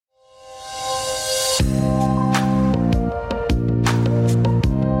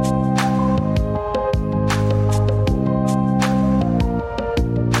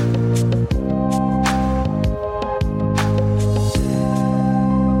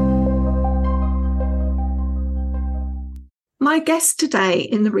My guest today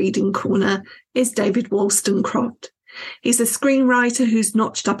in the Reading Corner is David Wolstencroft. He's a screenwriter who's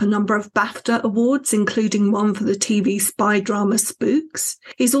notched up a number of BAFTA awards, including one for the TV spy drama Spooks.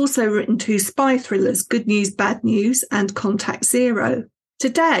 He's also written 2 spy thrillers, Good News, Bad News and Contact Zero.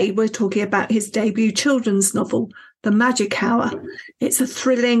 Today, we're talking about his debut children's novel, The Magic Hour. It's a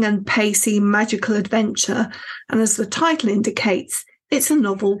thrilling and pacey magical adventure, and as the title indicates, it's a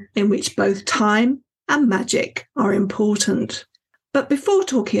novel in which both time and magic are important. But before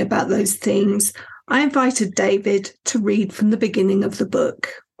talking about those themes, I invited David to read from the beginning of the book.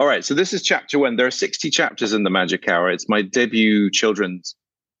 All right, so this is chapter 1. There are 60 chapters in The Magic Hour. It's my debut children's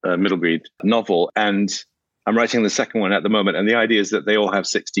middle grade novel, and I'm writing the second one at the moment. And the idea is that they all have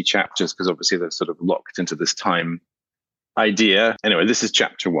 60 chapters because obviously they're sort of locked into this time idea. Anyway, this is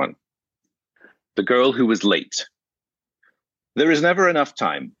chapter 1. The Girl Who Was Late. There is never enough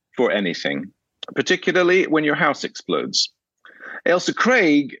time for anything, particularly when your house explodes. Ailsa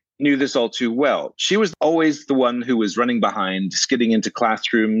Craig knew this all too well. She was always the one who was running behind, skidding into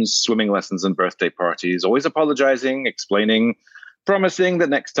classrooms, swimming lessons and birthday parties, always apologizing, explaining, promising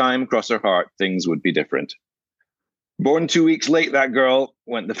that next time, cross her heart, things would be different. Born 2 weeks late, that girl,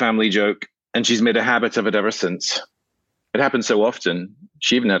 went the family joke, and she's made a habit of it ever since. It happened so often,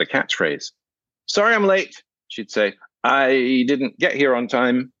 she even had a catchphrase. Sorry I'm late, she'd say. I didn't get here on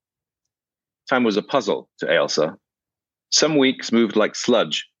time. Time was a puzzle to Ailsa. Some weeks moved like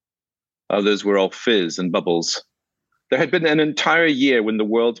sludge. Others were all fizz and bubbles. There had been an entire year when the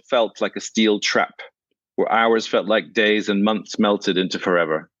world felt like a steel trap, where hours felt like days and months melted into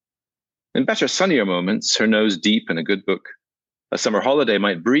forever. In better, sunnier moments, her nose deep in a good book, a summer holiday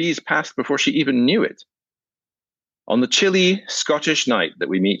might breeze past before she even knew it. On the chilly Scottish night that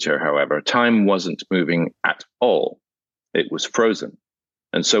we meet her, however, time wasn't moving at all. It was frozen,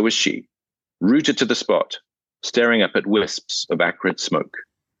 and so was she, rooted to the spot, staring up at wisps of acrid smoke.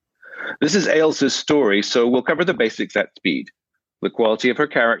 This is Ailsa's story, so we'll cover the basics at speed. The quality of her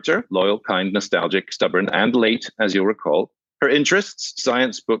character, loyal, kind, nostalgic, stubborn, and late, as you'll recall. Her interests,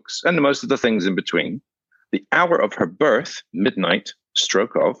 science, books, and most of the things in between. The hour of her birth, midnight,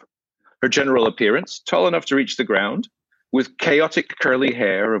 stroke of. Her general appearance, tall enough to reach the ground, with chaotic curly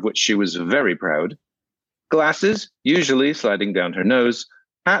hair of which she was very proud. Glasses, usually sliding down her nose.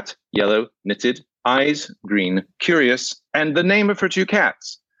 Hat, yellow, knitted. Eyes, green, curious. And the name of her 2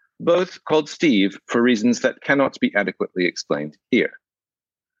 cats, both called Steve for reasons that cannot be adequately explained here.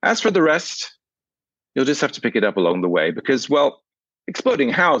 As for the rest, you'll just have to pick it up along the way because, well, exploding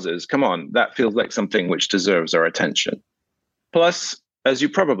houses, come on, that feels like something which deserves our attention. Plus, as you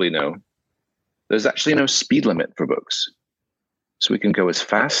probably know, there's actually no speed limit for books, so we can go as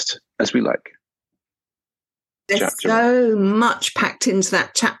fast as we like. There's so much packed into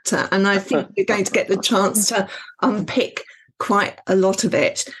that chapter, and I think you're going to get the chance to unpick quite a lot of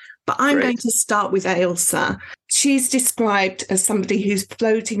it. But I'm going to start with Ailsa. She's described as somebody who's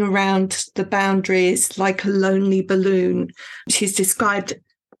floating around the boundaries like a lonely balloon. She's described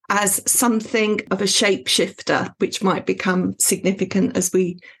as something of a shapeshifter, which might become significant as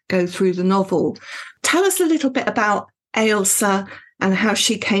we go through the novel. Tell us a little bit about Ailsa and how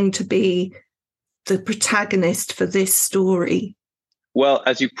she came to be the protagonist for this story. Well,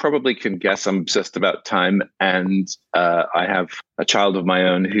 as you probably can guess, I'm obsessed about time, and I have a child of my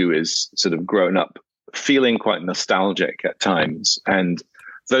own who is sort of grown up feeling quite nostalgic at times. And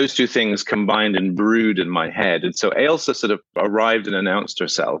those 2 things combined and brewed in my head. And so Ailsa sort of arrived and announced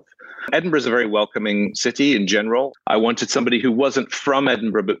herself. Edinburgh is a very welcoming city in general. I wanted somebody who wasn't from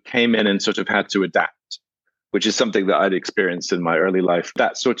Edinburgh, but came in and sort of had to adapt, which is something that I'd experienced in my early life.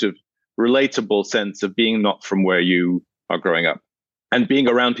 That sort of relatable sense of being not from where you are growing up and being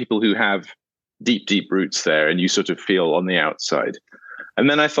around people who have deep, deep roots there and you sort of feel on the outside. And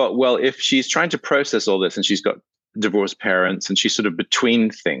then I thought, well, if she's trying to process all this and she's got divorced parents and she's sort of between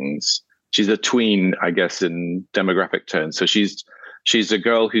things, she's a tween, I guess, in demographic terms. So she's a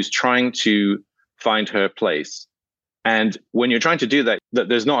girl who's trying to find her place. And when you're trying to do that,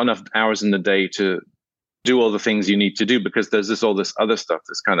 there's not enough hours in the day to do all the things you need to do because there's all this other stuff,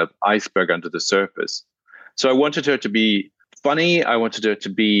 this kind of iceberg under the surface. So I wanted her to be funny. I wanted her to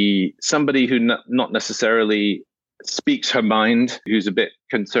be somebody who not necessarily speaks her mind, who's a bit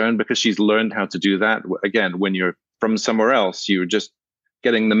concerned because she's learned how to do that. Again, when you're from somewhere else, you're just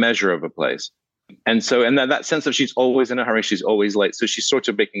getting the measure of a place. And so, and that sense of she's always in a hurry, she's always late. So she's sort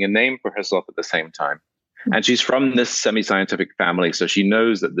of making a name for herself at the same time. And she's from this semi-scientific family. So she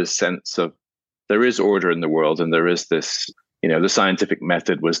knows that this sense of there is order in the world and there is this, the scientific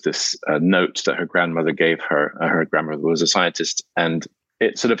method was this note that her grandmother gave her. Her grandmother was a scientist, and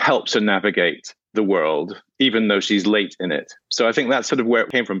it sort of helps her navigate the world, even though she's late in it. So I think that's sort of where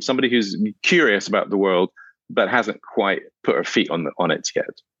it came from. Somebody who's curious about the world, but hasn't quite put her feet on it yet.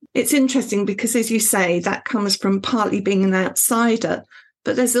 It's interesting because, as you say, that comes from partly being an outsider,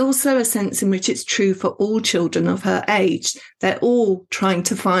 but there's also a sense in which it's true for all children of her age. They're all trying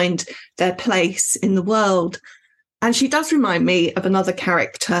to find their place in the world. And she does remind me of another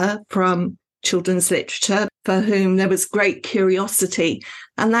character from children's literature for whom there was great curiosity,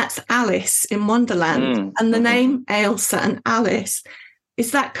 and that's Alice in Wonderland. And the name Ailsa and Alice,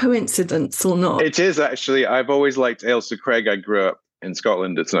 is that coincidence or not? It is, actually. I've always liked Ailsa Craig. I grew up in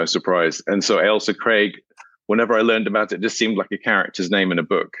Scotland, it's no surprise. And so Ailsa Craig, whenever I learned about it, just seemed like a character's name in a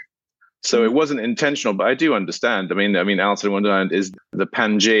book. So it wasn't intentional, but I do understand. I mean, Alice in Wonderland is the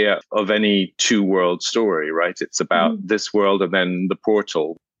Pangea of any two-world story, right? It's about this world and then the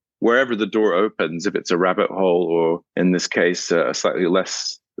portal. Wherever the door opens, if it's a rabbit hole or, in this case, a slightly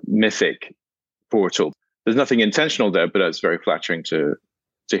less mythic portal, there's nothing intentional there, but it's very flattering to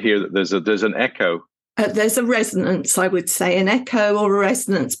hear that there's an echo. There's a resonance, I would say, an echo or a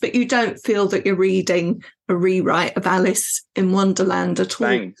resonance, but you don't feel that you're reading a rewrite of Alice in Wonderland at all.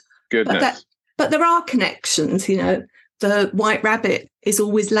 Thank goodness. But there are connections, you know. The White Rabbit is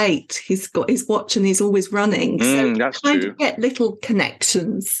always late. He's got his watch and he's always running. So that's you true. Get little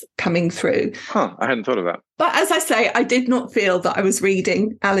connections coming through. I hadn't thought of that. But as I say, I did not feel that I was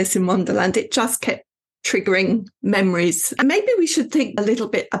reading Alice in Wonderland. It just kept triggering memories. And maybe we should think a little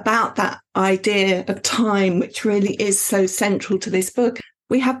bit about that idea of time, which really is so central to this book.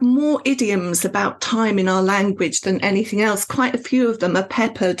 We have more idioms about time in our language than anything else. Quite a few of them are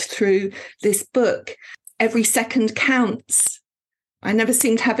peppered through this book. Every second counts. I never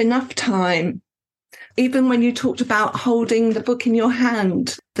seem to have enough time. Even when you talked about holding the book in your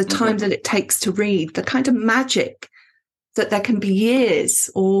hand, the time that it takes to read, the kind of magic that there can be years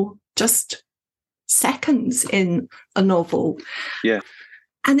or just seconds in a novel. Yeah.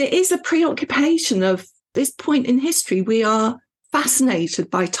 And it is a preoccupation of this point in history. We are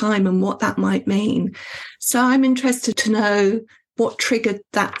fascinated by time and what that might mean. So I'm interested to know what triggered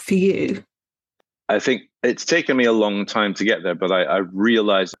that for you. I think it's taken me a long time to get there, but I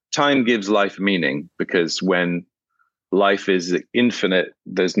realized time gives life meaning, because when life is infinite,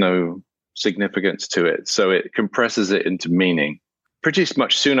 there's no significance to it. So it compresses it into meaning. Pretty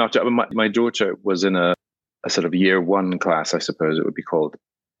much soon after, my daughter was in a sort of year one class, I suppose it would be called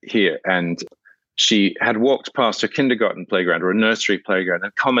here. And she had walked past her kindergarten playground or a nursery playground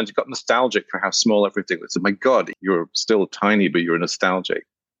and commented, got nostalgic for how small everything was. My God, you're still tiny, but you're nostalgic.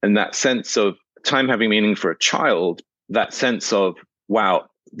 And that sense of time having meaning for a child, that sense of, wow,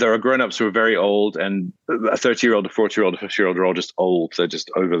 there are grown-ups who are very old, and a 30-year-old, a 40-year-old, a 50-year-old are all just old. They're just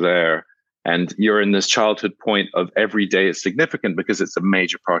over there. And you're in this childhood point of every day is significant because it's a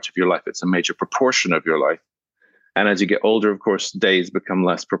major part of your life. It's a major proportion of your life. And as you get older, of course, days become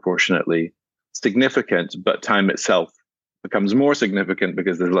less proportionately significant, but time itself becomes more significant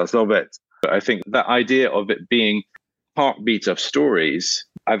because there's less of it. But I think that idea of it being heartbeat of stories,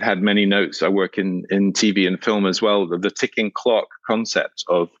 I've had many notes. I work in TV and film as well. The ticking clock concept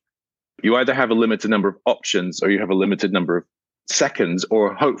of you either have a limited number of options or you have a limited number of seconds,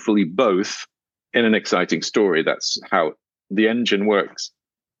 or hopefully both, in an exciting story. That's how the engine works.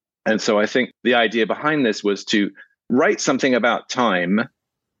 And so I think the idea behind this was to write something about time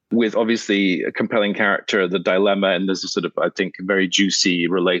with obviously a compelling character, the dilemma, and there's a sort of, I think, very juicy,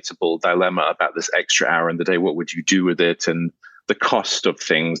 relatable dilemma about this extra hour in the day. What would you do with it? And the cost of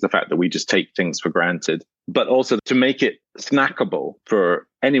things, the fact that we just take things for granted, but also to make it snackable for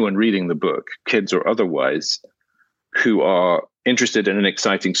anyone reading the book, kids or otherwise, who are interested in an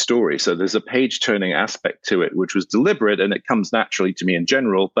exciting story. So there's a page-turning aspect to it, which was deliberate, and it comes naturally to me in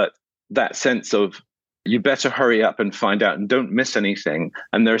general, but that sense of you better hurry up and find out and don't miss anything.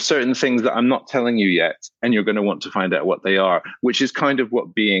 And there are certain things that I'm not telling you yet, and you're going to want to find out what they are, which is kind of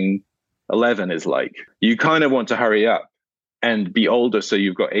what being 11 is like. You kind of want to hurry up and be older so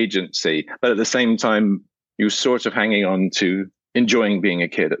you've got agency, but at the same time, you're sort of hanging on to enjoying being a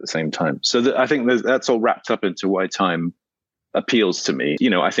kid at the same time. So I think that's all wrapped up into why time appeals to me. You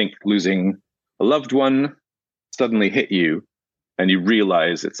know, I think losing a loved one suddenly hit you and you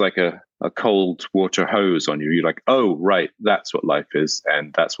realize it's like a cold water hose on you. You're like, oh, right, that's what life is.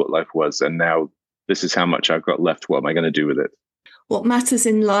 And that's what life was. And now this is how much I've got left. What am I going to do with it? What matters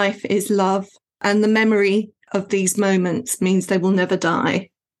in life is love. And the memory of these moments means they will never die.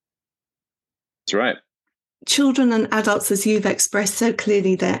 That's right. Children and adults, as you've expressed so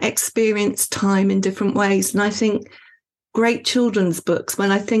clearly, they experience time in different ways. And I think great children's books,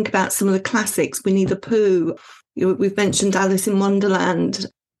 when I think about some of the classics, Winnie the Pooh, we've mentioned Alice in Wonderland,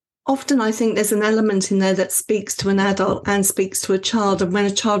 Often I think there's an element in there that speaks to an adult and speaks to a child. And when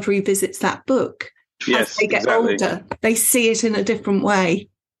a child revisits that book, as they get older, they see it in a different way.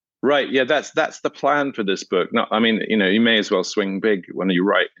 Right. Yeah, that's the plan for this book. No, I mean, you may as well swing big when you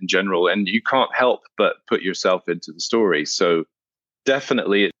write in general, and you can't help but put yourself into the story. So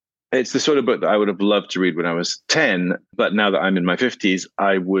definitely, it's the sort of book that I would have loved to read when I was 10. But now that I'm in my 50s,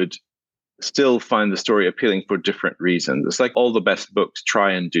 I would still find the story appealing for different reasons. It's like all the best books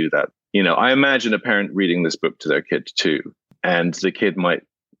try and do that. I imagine a parent reading this book to their kid too, and the kid might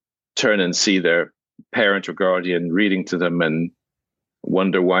turn and see their parent or guardian reading to them and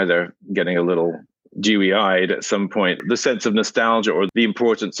wonder why they're getting a little dewy-eyed at some point. The sense of nostalgia or the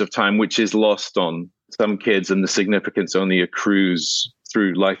importance of time, which is lost on some kids, and the significance only accrues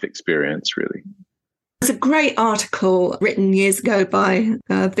through life experience, really. There's a great article written years ago by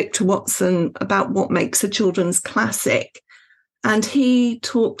Victor Watson about what makes a children's classic. And he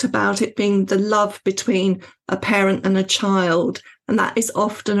talked about it being the love between a parent and a child. And that is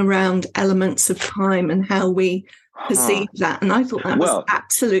often around elements of time and how we perceive that. And I thought that was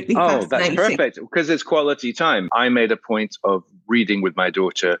absolutely fascinating. That's perfect, because it's quality time. I made a point of reading with my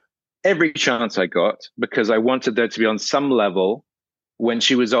daughter every chance I got, because I wanted there to be on some level, when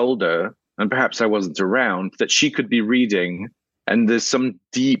she was older, and perhaps I wasn't around, that she could be reading, and there's some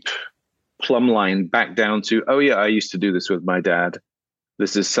deep plumb line back down to, oh yeah, I used to do this with my dad.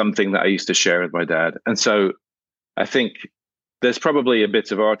 This is something that I used to share with my dad. And so I think there's probably a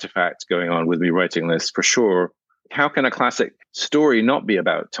bit of artifact going on with me writing this, for sure. How can a classic story not be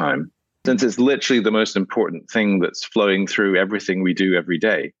about time, since it's literally the most important thing that's flowing through everything we do every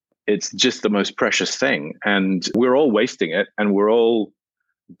day? It's just the most precious thing, and we're all wasting it, and we're all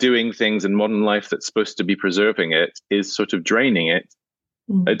doing things in modern life that's supposed to be preserving it is sort of draining it.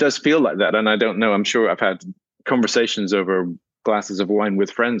 It does feel like that. And I don't know, I'm sure I've had conversations over glasses of wine with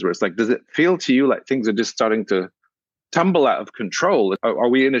friends where it's like, does it feel to you like things are just starting to tumble out of control? Are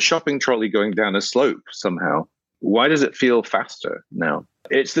we in a shopping trolley going down a slope somehow? Why does it feel faster now?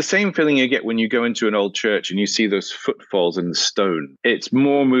 It's the same feeling you get when you go into an old church and you see those footfalls in the stone. It's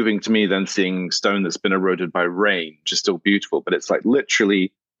more moving to me than seeing stone that's been eroded by rain, which is still beautiful, but it's like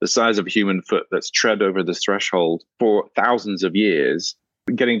literally the size of a human foot that's tread over the threshold for thousands of years.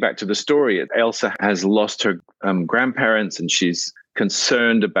 Getting back to the story, Elsa has lost her grandparents, and she's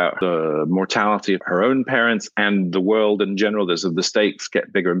concerned about the mortality of her own parents and the world in general. The stakes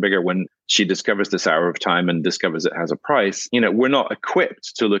get bigger and bigger when she discovers this hour of time and discovers it has a price. We're not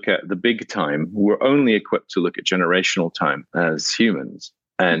equipped to look at the big time. We're only equipped to look at generational time as humans.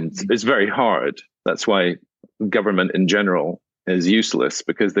 And it's very hard. That's why government in general is useless,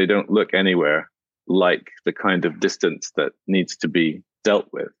 because they don't look anywhere like the kind of distance that needs to be dealt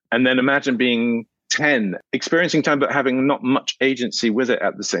with. And then imagine being 10, experiencing time, but having not much agency with it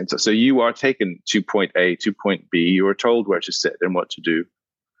at the same time. So you are taken to point A, to point B. You are told where to sit and what to do.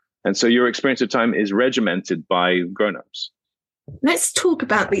 And so your experience of time is regimented by grown-ups. Let's talk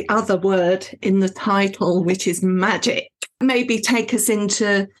about the other word in the title, which is magic. Maybe take us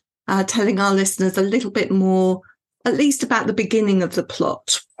into telling our listeners a little bit more, at least about the beginning of the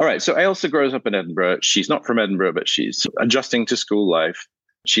plot. All right. So Ailsa grows up in Edinburgh. She's not from Edinburgh, but she's adjusting to school life.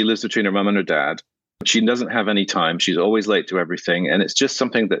 She lives between her mum and her dad. She doesn't have any time. She's always late to everything. And it's just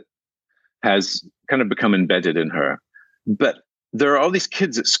something that has kind of become embedded in her. But there are all these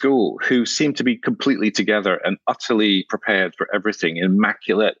kids at school who seem to be completely together and utterly prepared for everything,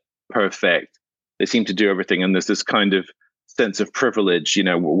 immaculate, perfect. They seem to do everything. And there's this kind of sense of privilege,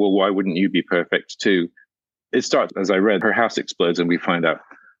 well, why wouldn't you be perfect too? It starts, as I read, her house explodes and we find out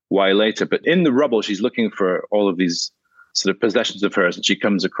why later. But in the rubble, she's looking for all of these sort of possessions of hers, and she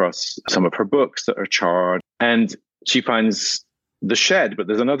comes across some of her books that are charred, and she finds the shed, but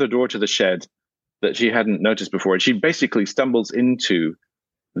there's another door to the shed that she hadn't noticed before. And she basically stumbles into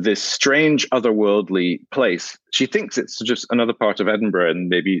this strange otherworldly place. She thinks it's just another part of Edinburgh, and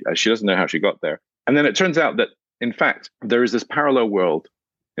maybe she doesn't know how she got there. And then it turns out that, in fact, there is this parallel world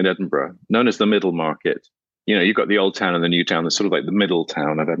in Edinburgh known as the Middle Market. You've got the old town and the new town, the sort of like the middle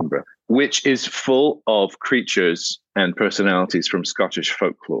town of Edinburgh, which is full of creatures and personalities from Scottish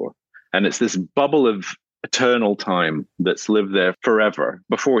folklore. And it's this bubble of eternal time that's lived there forever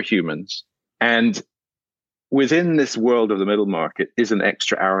before humans. And within this world of the Middle Market is an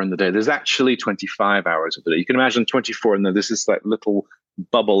extra hour in the day. There's actually 25 hours of the day. You can imagine 24, and then there's this like little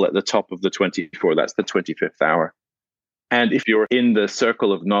bubble at the top of the 24. That's the 25th hour. And if you're in the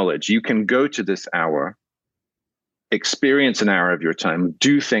circle of knowledge, you can go to this hour, experience an hour of your time,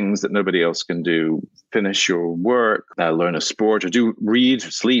 do things that nobody else can do, finish your work, learn a sport, or read,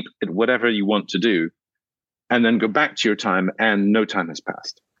 sleep, whatever you want to do, and then go back to your time, and no time has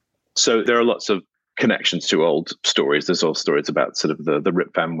passed. So there are lots of connections to old stories. There's all stories about sort of the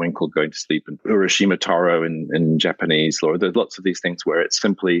Rip Van Winkle going to sleep in Urashima Taro in Japanese lore. There's lots of these things where it's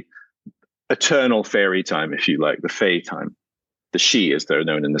simply eternal fairy time, if you like, the fae time, the she as they're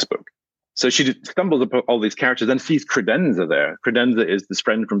known in this book. So she stumbles upon all these characters and sees Credenza there. Credenza is this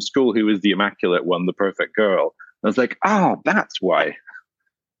friend from school who is the immaculate one, the perfect girl. And I was like, that's why.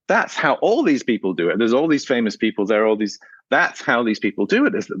 That's how all these people do it. There's all these famous people. That's how these people do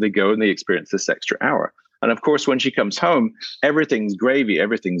it, is that they go and they experience this extra hour. And of course, when she comes home, everything's gravy,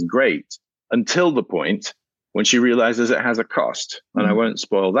 everything's great, until the point when she realizes it has a cost. And I won't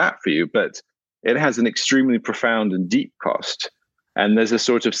spoil that for you, but it has an extremely profound and deep cost. And there's a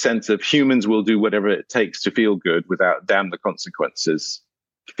sort of sense of humans will do whatever it takes to feel good without damn the consequences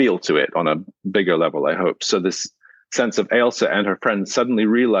feel to it on a bigger level, I hope. So this sense of Ailsa and her friends suddenly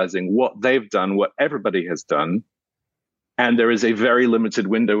realizing what they've done, what everybody has done, and there is a very limited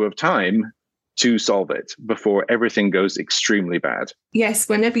window of time to solve it before everything goes extremely bad. Yes,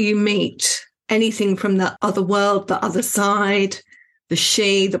 whenever you meet anything from the other world, the other side, the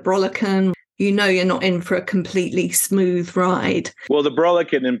she, the Brolican, you know you're not in for a completely smooth ride. Well, the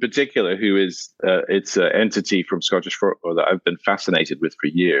Brolican in particular, who is it's an entity from Scottish folklore that I've been fascinated with for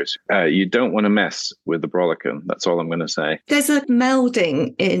years. You don't want to mess with the Brolican. That's all I'm going to say. There's a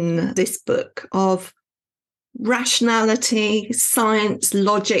melding in this book of rationality, science,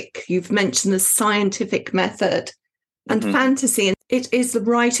 logic. You've mentioned the scientific method and fantasy. And it is the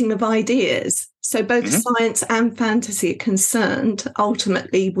writing of ideas. So both science and fantasy are concerned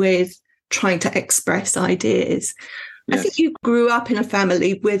ultimately with trying to express ideas. Yes. I think you grew up in a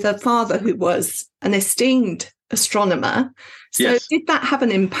family with a father who was an esteemed astronomer. So yes. Did that have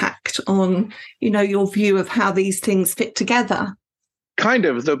an impact on, your view of how these things fit together? Kind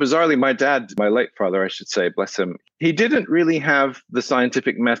of, though bizarrely, my dad, my late father, I should say, bless him, he didn't really have the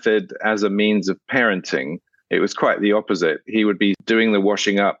scientific method as a means of parenting. It was quite the opposite. He would be doing the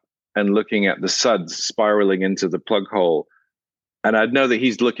washing up and looking at the suds spiraling into the plug hole. And I'd know that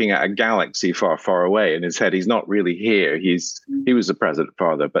he's looking at a galaxy far, far away in his head. He's not really here. He was a present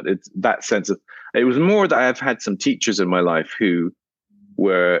father, but it's that sense of, it was more that I've had some teachers in my life who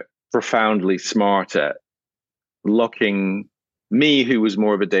were profoundly smart at locking me, who was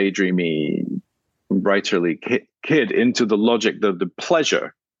more of a daydreamy, writerly kid, into the logic, the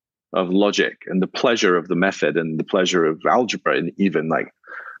pleasure of logic and the pleasure of the method and the pleasure of algebra and even like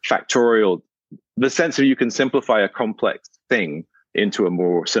factorial, the sense of you can simplify a complex thing into a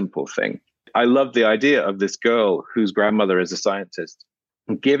more simple thing. I love the idea of this girl whose grandmother is a scientist,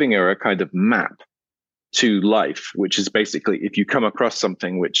 giving her a kind of map to life, which is basically, if you come across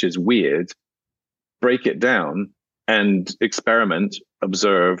something which is weird, break it down and experiment,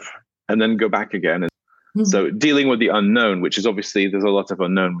 observe, and then go back again. And so dealing with the unknown, which is obviously, there's a lot of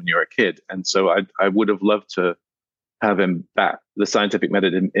unknown when you're a kid. And so I would have loved to have the scientific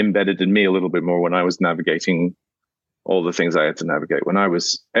method embedded in me a little bit more when I was navigating all the things I had to navigate when I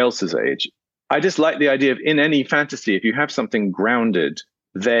was Ailsa's age. I just like the idea of, in any fantasy, if you have something grounded,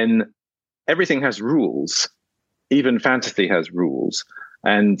 then everything has rules. Even fantasy has rules.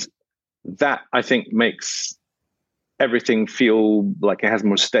 And that, I think, makes everything feel like it has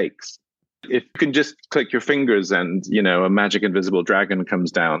more stakes. If you can just click your fingers and, a magic invisible dragon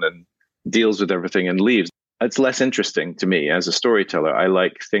comes down and deals with everything and leaves, it's less interesting to me as a storyteller. I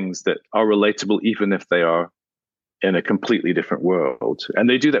like things that are relatable, even if they are in a completely different world. And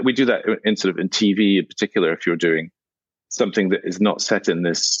they do that. We do that in TV in particular. If you're doing something that is not set in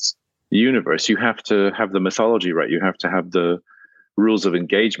this universe, you have to have the mythology right. You have to have the rules of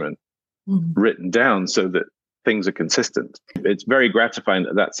engagement written down so that things are consistent. It's very gratifying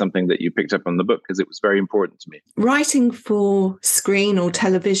that that's something that you picked up on the book, because it was very important to me. Writing for screen or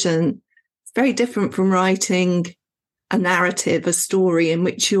television is very different from writing a narrative, a story in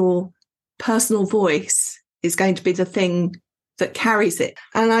which your personal voice is going to be the thing that carries it.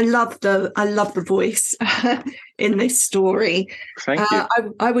 And I love the voice in this story. Thank you.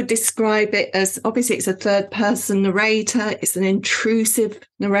 I would describe it as, obviously it's a third person narrator. It's an intrusive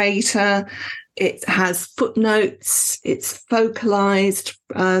narrator. It has footnotes. It's focalized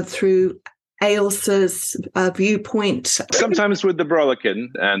through Ailsa's viewpoint. Sometimes with the Brolican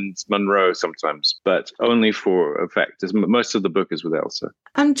and Monroe sometimes, but only for effect. Most of the book is with Ailsa.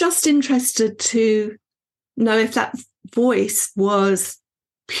 I'm just interested to know if that voice was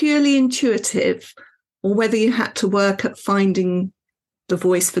purely intuitive or whether you had to work at finding the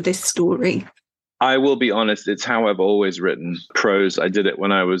voice for this story. I will be honest, it's how I've always written prose. I did it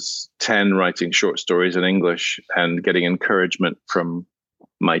when I was 10, writing short stories in English and getting encouragement from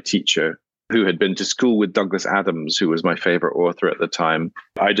my teacher. who had been to school with Douglas Adams, who was my favorite author at the time.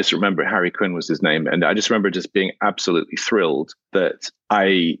 I just remember Harry Quinn was his name. And I just remember just being absolutely thrilled that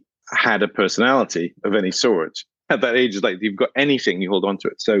I had a personality of any sort. At that age, like, you've got anything, you hold on to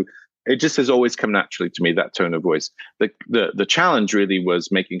it. So it just has always come naturally to me, that tone of voice. The challenge really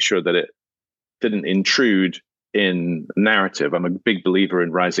was making sure that it didn't intrude in narrative. I'm a big believer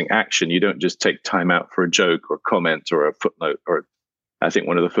in rising action. You don't just take time out for a joke or comment or a footnote, or I think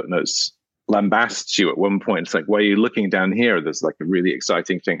one of the footnotes lambasts you at one point. It's like, why are you looking down here? There's like a really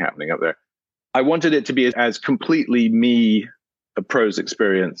exciting thing happening up there. I wanted it to be as completely me, a prose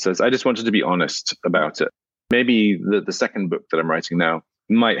experience, as I just wanted to be honest about it. Maybe the second book that I'm writing now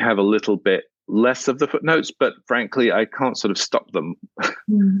might have a little bit less of the footnotes, but frankly, I can't sort of stop them.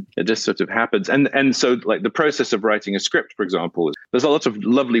 It just sort of happens. And so like the process of writing a script, for example, there's a lot of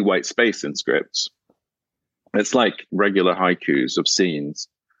lovely white space in scripts. It's like regular haikus of scenes.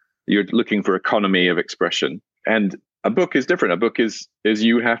 You're looking for economy of expression. And a book is different. A book is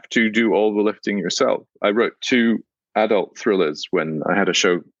you have to do all the lifting yourself. I wrote 2 adult thrillers when I had a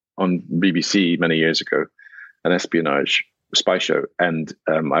show on BBC many years ago, an espionage spy show. And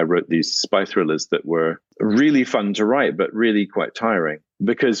I wrote these spy thrillers that were really fun to write, but really quite tiring.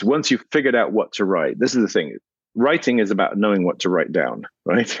 Because once you've figured out what to write, this is the thing. Writing is about knowing what to write down,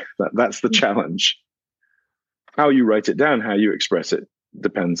 right? That's the challenge. How you write it down, how you express it,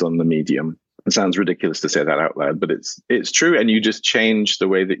 depends on the medium. It sounds ridiculous to say that out loud, but it's true. And you just change the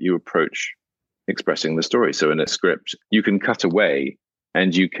way that you approach expressing the story. So in a script, you can cut away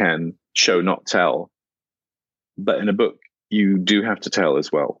and you can show, not tell. But in a book, you do have to tell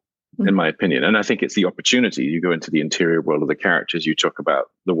as well, in my opinion. And I think it's the opportunity. You go into the interior world of the characters. You talk about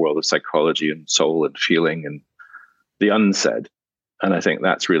the world of psychology and soul and feeling and the unsaid. And I think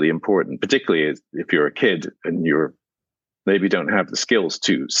that's really important, particularly if you're a kid and you're maybe don't have the skills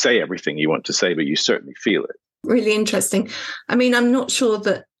to say everything you want to say, but you certainly feel it. Really interesting. I mean, I'm not sure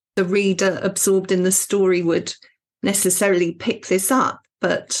that the reader absorbed in the story would necessarily pick this up.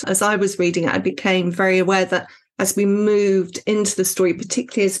 But as I was reading it, I became very aware that as we moved into the story,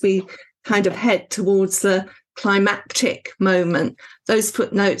 particularly as we kind of head towards the climactic moment, those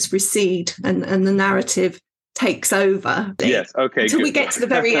footnotes recede and the narrative takes over. Yes, okay. Until we get to the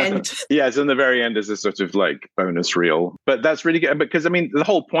very end. Yes, and the very end is a sort of like bonus reel. But that's really good because, I mean, the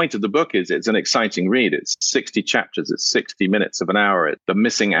whole point of the book is it's an exciting read. It's 60 chapters. It's 60 minutes of an hour. It's the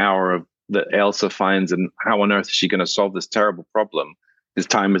missing hour that Elsa finds, and how on earth is she going to solve this terrible problem? Because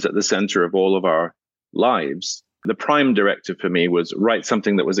time is at the center of all of our lives. The prime directive for me was write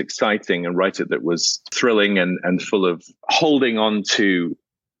something that was exciting and write it that was thrilling and full of holding on to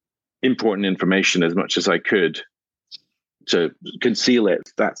important information as much as I could to conceal it.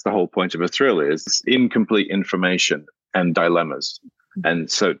 That's the whole point of a thriller, is incomplete information and dilemmas. And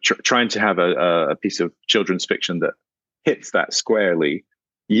so trying to have a piece of children's fiction that hits that squarely,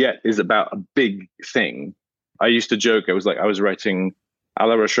 yet is about a big thing. I used to joke, I was writing À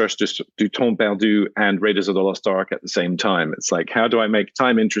la recherche du temps perdu and Raiders of the Lost Ark at the same time. It's like, how do I make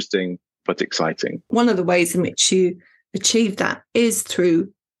time interesting but exciting? One of the ways in which you achieve that is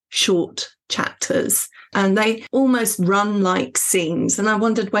through short chapters, and they almost run like scenes. And I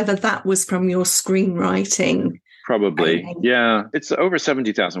wondered whether that was from your screenwriting. Probably. Yeah. It's over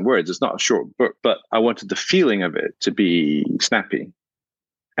 70,000 words. It's not a short book, but I wanted the feeling of it to be snappy.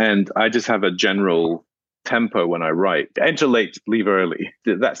 And I just have a general tempo when I write. Enter late, leave early.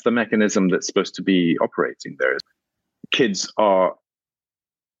 That's the mechanism that's supposed to be operating there. Kids are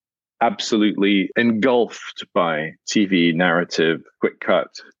absolutely engulfed by TV, narrative, quick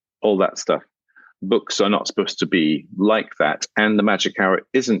cut, all that stuff. Books are not supposed to be like that. And The Magic Hour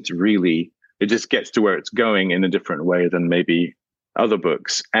isn't really, it just gets to where it's going in a different way than maybe other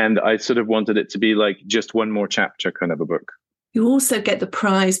books. And I sort of wanted it to be like just one more chapter kind of a book. You also get the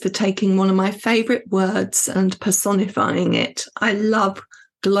prize for taking one of my favourite words and personifying it. I love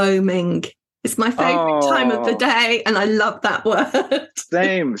gloaming. It's my favourite time of the day, and I love that word.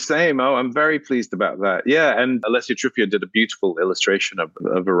 Same. Oh, I'm very pleased about that. Yeah, and Alessia Truffio did a beautiful illustration of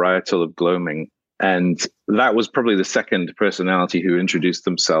a varietal of gloaming. And that was probably the second personality who introduced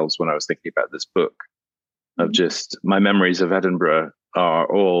themselves when I was thinking about this book. Of just my memories of Edinburgh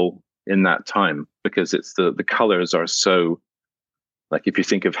are all in that time, because it's the colours are so, like if you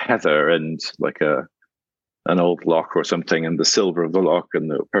think of heather and like an old loch or something, and the silver of the loch and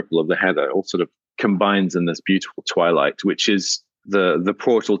the purple of the heather all sort of combines in this beautiful twilight, which is the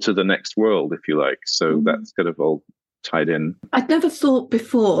portal to the next world, if you like. So that's kind of all tied in. I'd never thought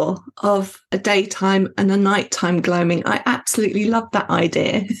before of a daytime and a nighttime gloaming. I absolutely love that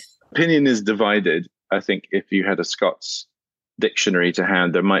idea. Opinion is divided. I think if you had a Scots dictionary to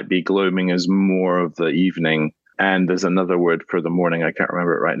hand, there might be gloaming as more of the evening. And there's another word for the morning. I can't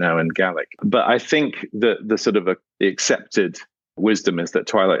remember it right now in Gaelic. But I think that the sort of the accepted wisdom is that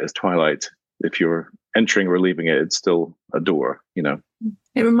twilight is twilight. If you're entering or leaving it, it's still a door, you know.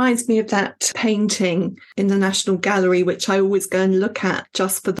 It reminds me of that painting in the National Gallery, which I always go and look at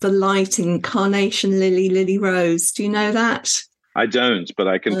just for the lighting, Carnation Lily, Lily Rose. Do you know that? I don't, but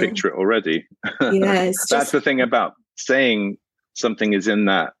I can picture it already. Yeah, That's the thing about saying something is in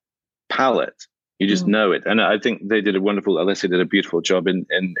that palette. You just know it. And I think they did a wonderful, Alessia did a beautiful job in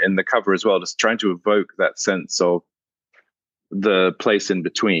the cover as well, just trying to evoke that sense of the place in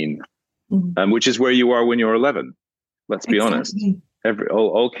between, which is where you are when you're 11. Let's be honest.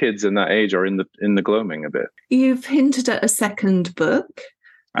 All kids in that age are in the gloaming a bit. You've hinted at a second book.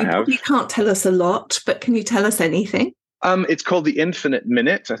 I have. You can't tell us a lot, but can you tell us anything? It's called The Infinite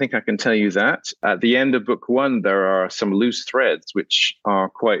Minute. I think I can tell you that. At the end of book 1, there are some loose threads which are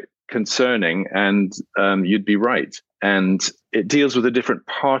quite concerning, and you'd be right. And it deals with a different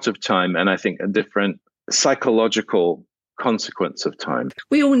part of time, and I think a different psychological consequence of time.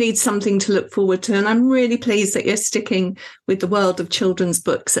 We all need something to look forward to, and I'm really pleased that you're sticking with the world of children's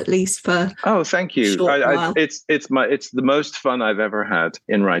books, at least for thank you. It's the most fun I've ever had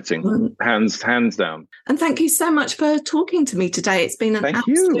in writing, hands down. And thank you so much for talking to me today. It's been an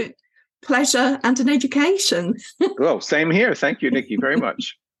absolute pleasure and an education. Well, same here. Thank you, Nikki, very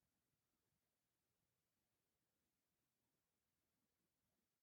much.